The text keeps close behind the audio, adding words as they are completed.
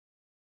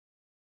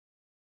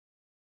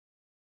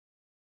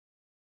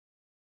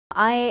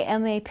I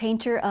am a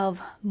painter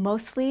of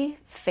mostly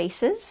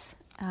faces,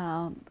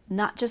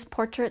 not just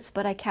portraits,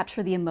 but I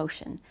capture the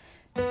emotion.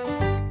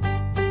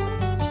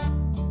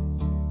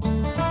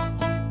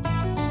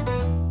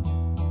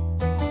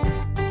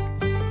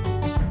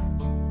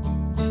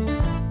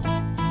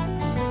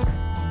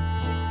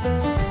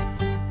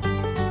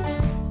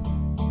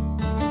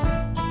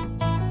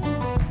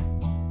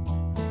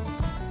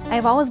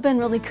 I've always been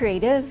really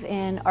creative,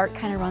 and art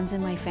kind of runs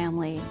in my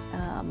family,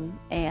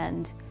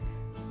 and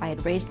I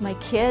had raised my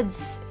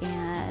kids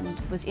and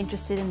was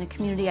interested in a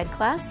community ed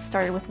class.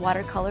 Started with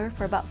watercolor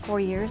for about 4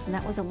 years, and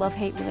that was a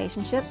love-hate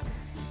relationship.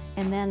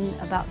 And then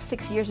about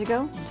 6 years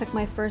ago, took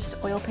my first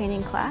oil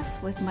painting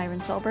class with Myron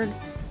Solberg.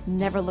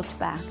 Never looked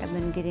back. I've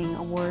been getting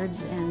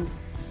awards, and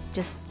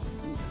just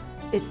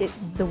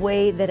the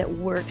way that it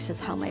works is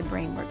how my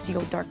brain works. You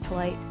go dark to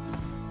light,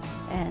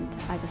 and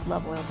I just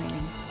love oil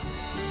painting.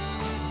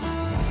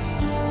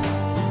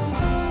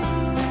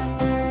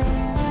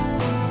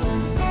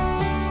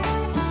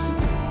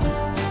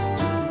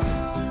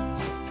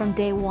 From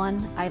day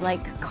one, I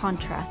like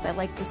contrast. I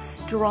like the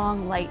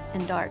strong light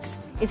and darks.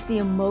 It's the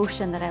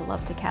emotion that I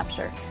love to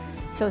capture.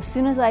 So as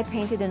soon as I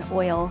painted in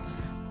oil,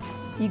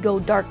 you go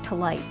dark to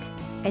light,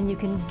 and you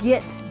can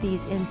get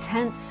these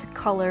intense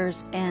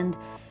colors, and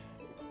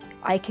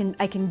I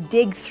can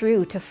dig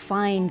through to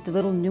find the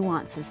little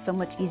nuances so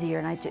much easier,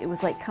 and it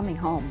was like coming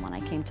home when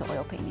I came to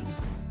oil painting.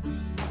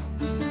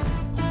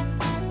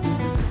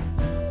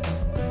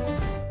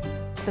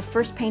 The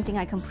first painting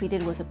I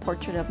completed was a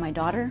portrait of my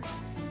daughter,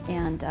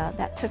 and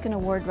that took an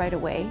award right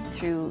away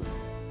through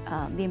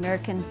the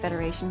American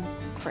Federation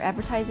for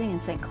Advertising in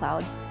St.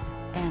 Cloud,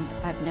 and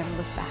I've never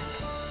looked back.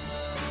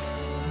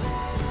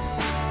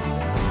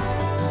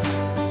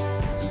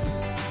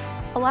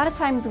 A lot of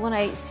times when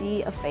I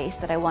see a face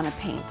that I want to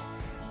paint,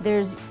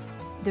 there's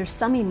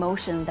some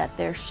emotion that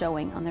they're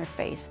showing on their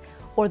face,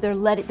 or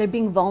they're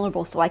being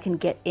vulnerable, so I can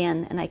get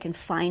in and I can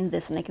find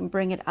this and I can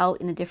bring it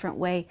out in a different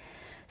way.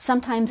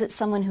 Sometimes it's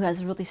someone who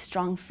has really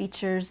strong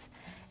features,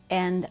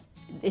 and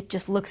it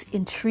just looks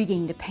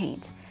intriguing to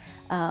paint.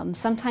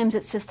 Sometimes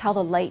it's just how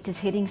the light is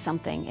hitting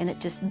something, and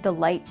the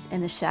light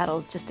and the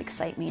shadows just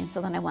excite me, and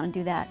so then I want to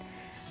do that.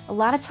 A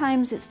lot of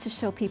times it's to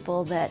show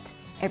people that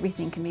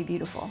everything can be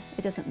beautiful.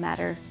 It doesn't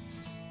matter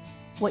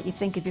what you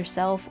think of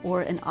yourself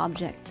or an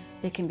object,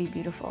 it can be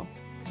beautiful.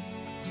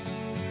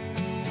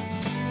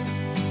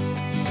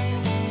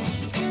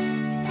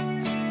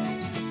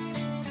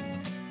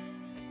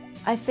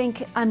 I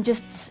think I'm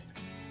just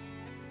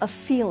a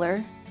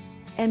feeler,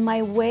 and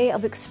my way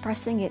of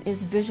expressing it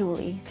is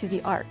visually through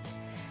the art.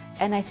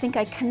 And I think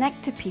I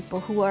connect to people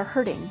who are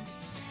hurting.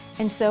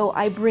 And so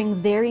I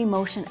bring their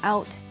emotion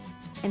out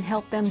and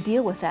help them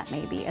deal with that,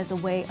 maybe as a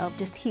way of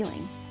just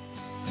healing.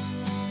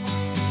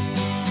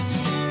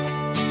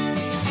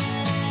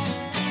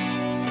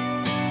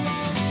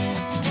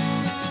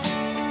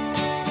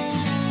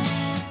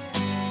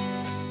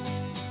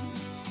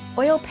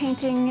 Oil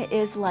painting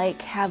is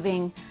like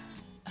having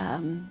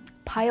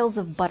piles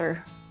of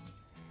butter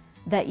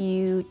that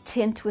you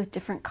tint with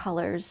different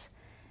colors,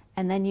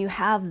 and then you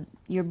have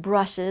your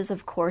brushes,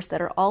 of course, that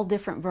are all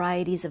different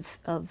varieties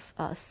of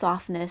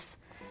softness,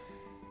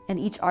 and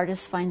each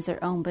artist finds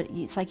their own, but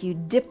it's like you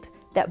dip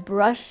that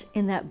brush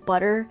in that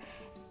butter,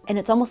 and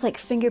it's almost like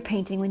finger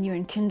painting when you're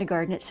in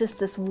kindergarten. It's just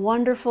this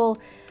wonderful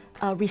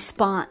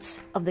response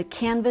of the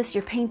canvas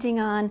you're painting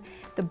on,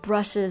 the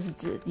brushes,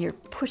 you're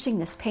pushing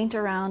this paint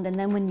around, and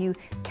then when you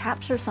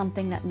capture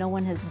something that no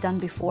one has done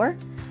before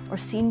or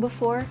seen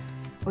before,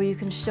 or you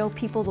can show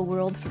people the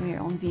world from your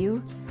own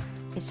view,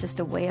 it's just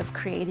a way of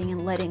creating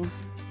and letting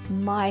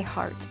my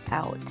heart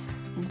out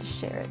and to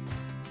share it.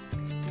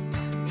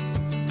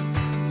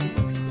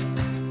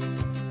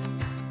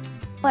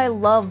 I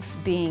love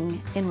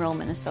being in rural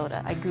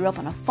Minnesota. I grew up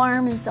on a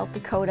farm in South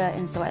Dakota,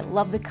 and so I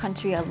love the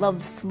country, I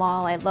love the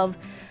small, I love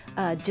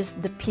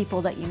just the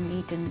people that you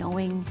meet and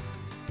knowing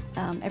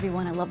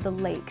everyone. I love the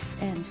lakes,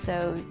 and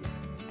so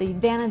the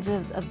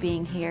advantages of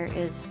being here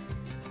is,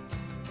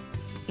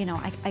 you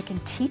know, I can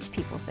teach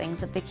people things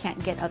that they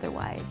can't get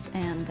otherwise,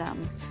 and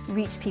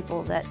reach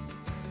people that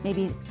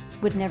maybe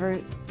would never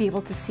be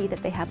able to see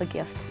that they have a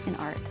gift in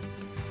art.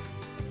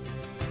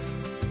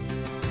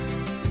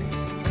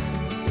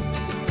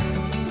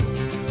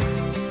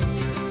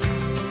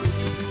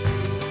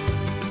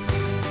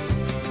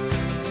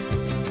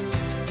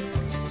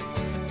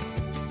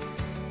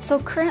 So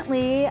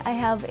currently I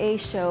have a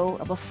show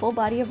of a full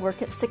body of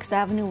work at 6th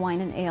Avenue Wine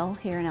and Ale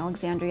here in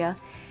Alexandria.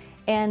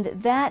 And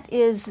that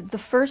is the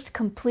first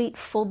complete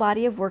full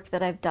body of work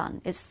that I've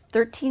done. It's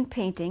 13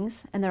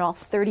 paintings, and they're all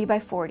 30 by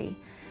 40.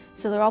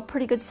 So they're all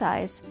pretty good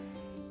size.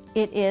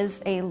 It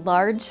is a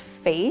large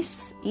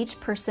face, each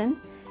person,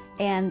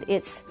 and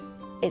it's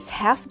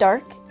half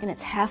dark and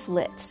it's half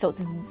lit. So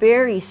it's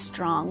very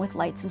strong with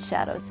lights and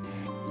shadows.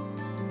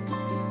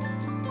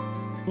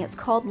 It's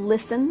called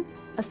Listen,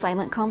 a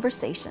Silent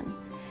Conversation.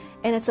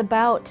 And it's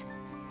about,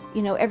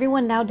 you know,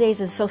 everyone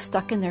nowadays is so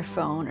stuck in their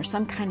phone or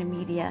some kind of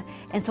media,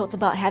 and so it's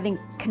about having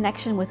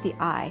connection with the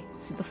eye.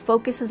 So the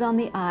focus is on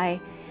the eye,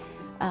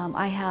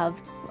 I have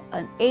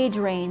an age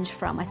range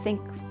from, I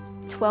think,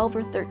 12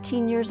 or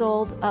 13 years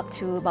old up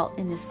to about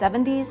in the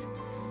 70s,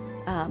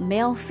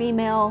 male,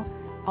 female,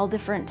 all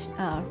different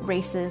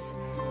races.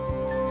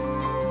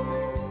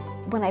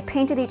 When I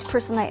painted each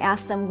person, I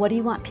asked them, what do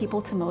you want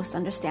people to most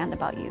understand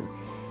about you?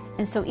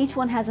 And so each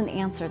one has an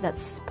answer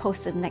that's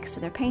posted next to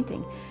their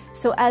painting.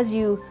 So as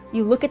you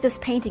look at this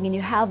painting and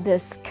you have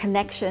this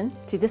connection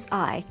to this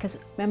eye, because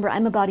remember,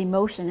 I'm about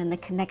emotion and the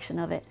connection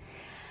of it.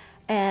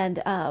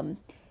 And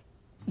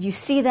you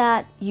see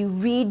that, you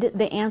read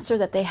the answer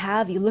that they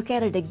have, you look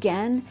at it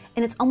again,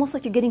 and it's almost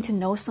like you're getting to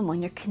know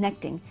someone, you're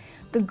connecting.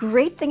 The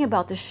great thing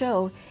about the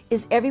show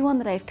is everyone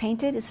that I've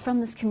painted is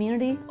from this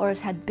community or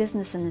has had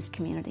business in this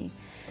community.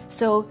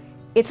 So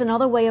it's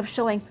another way of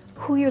showing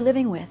who you're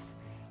living with.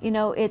 You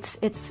know,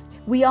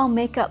 we all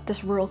make up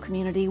this rural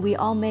community, we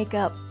all make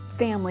up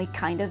family,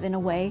 kind of, in a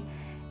way,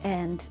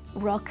 and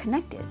we're all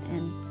connected.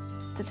 And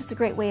it's just a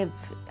great way of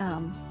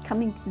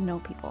coming to know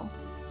people.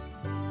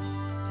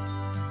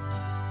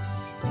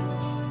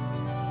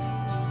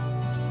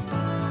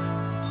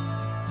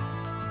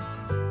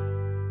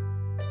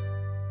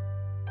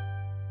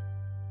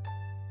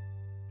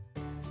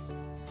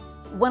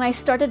 When I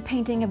started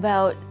painting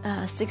about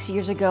 6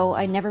 years ago,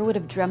 I never would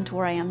have dreamt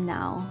where I am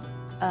now.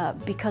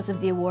 Because of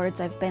the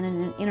awards, I've been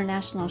in an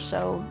international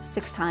show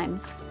 6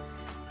 times,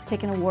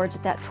 taken awards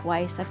at that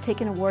twice. I've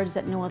taken awards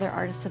that no other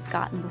artist has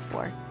gotten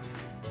before.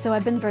 So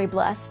I've been very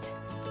blessed.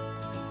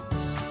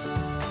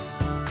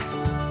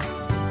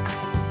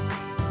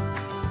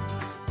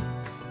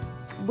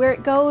 Where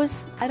it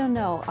goes, I don't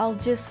know. I'll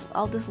do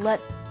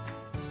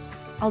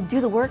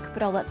the work,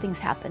 but I'll let things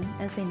happen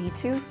as they need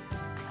to.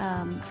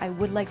 I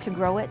would like to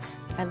grow it.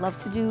 I love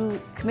to do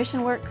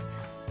commission works,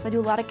 so I do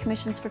a lot of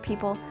commissions for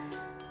people,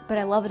 but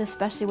I love it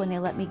especially when they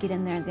let me get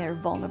in there and they're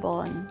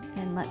vulnerable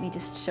and let me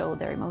just show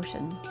their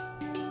emotion.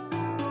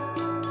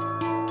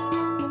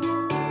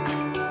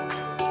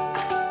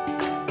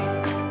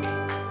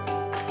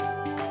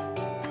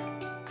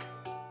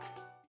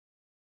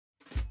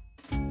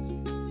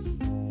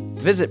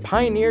 Visit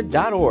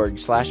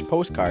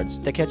pioneer.org/postcards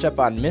to catch up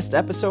on missed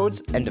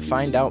episodes and to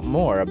find out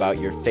more about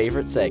your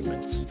favorite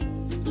segments.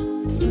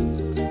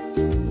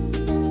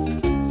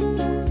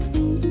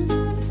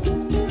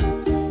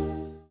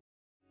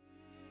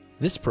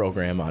 This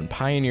program on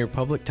Pioneer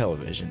Public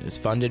Television is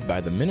funded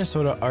by the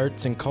Minnesota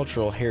Arts and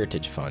Cultural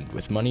Heritage Fund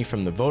with money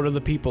from the vote of the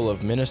people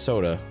of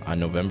Minnesota on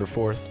November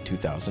 4th,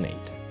 2008.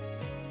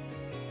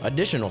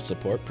 Additional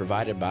support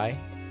provided by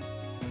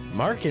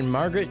Mark and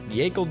Margaret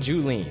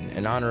Yakel-Julien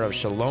in honor of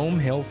Shalom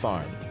Hill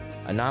Farm,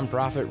 a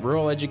nonprofit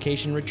rural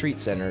education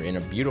retreat center in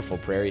a beautiful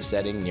prairie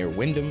setting near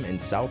Windham in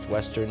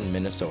southwestern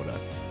Minnesota.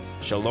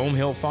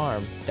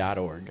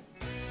 ShalomHillFarm.org.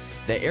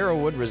 The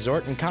Arrowwood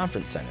Resort and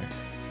Conference Center,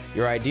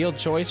 your ideal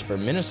choice for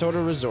Minnesota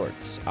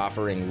resorts,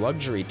 offering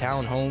luxury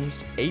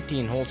townhomes,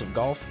 18 holes of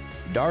golf,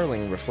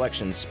 Darling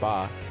Reflections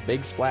Spa,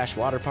 Big Splash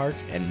Water Park,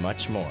 and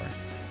much more.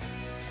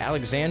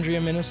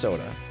 Alexandria,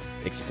 Minnesota.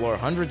 Explore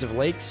hundreds of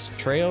lakes,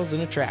 trails,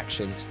 and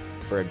attractions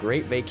for a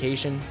great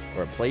vacation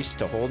or a place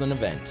to hold an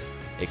event.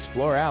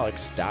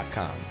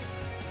 ExploreAlex.com.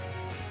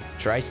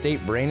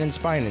 Tri-State Brain and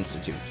Spine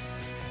Institute,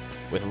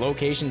 with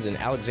locations in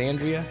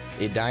Alexandria,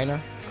 Edina,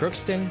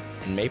 Crookston,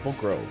 and Maple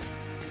Grove.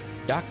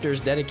 Doctors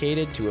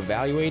dedicated to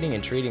evaluating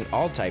and treating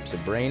all types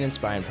of brain and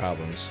spine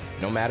problems,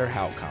 no matter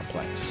how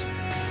complex.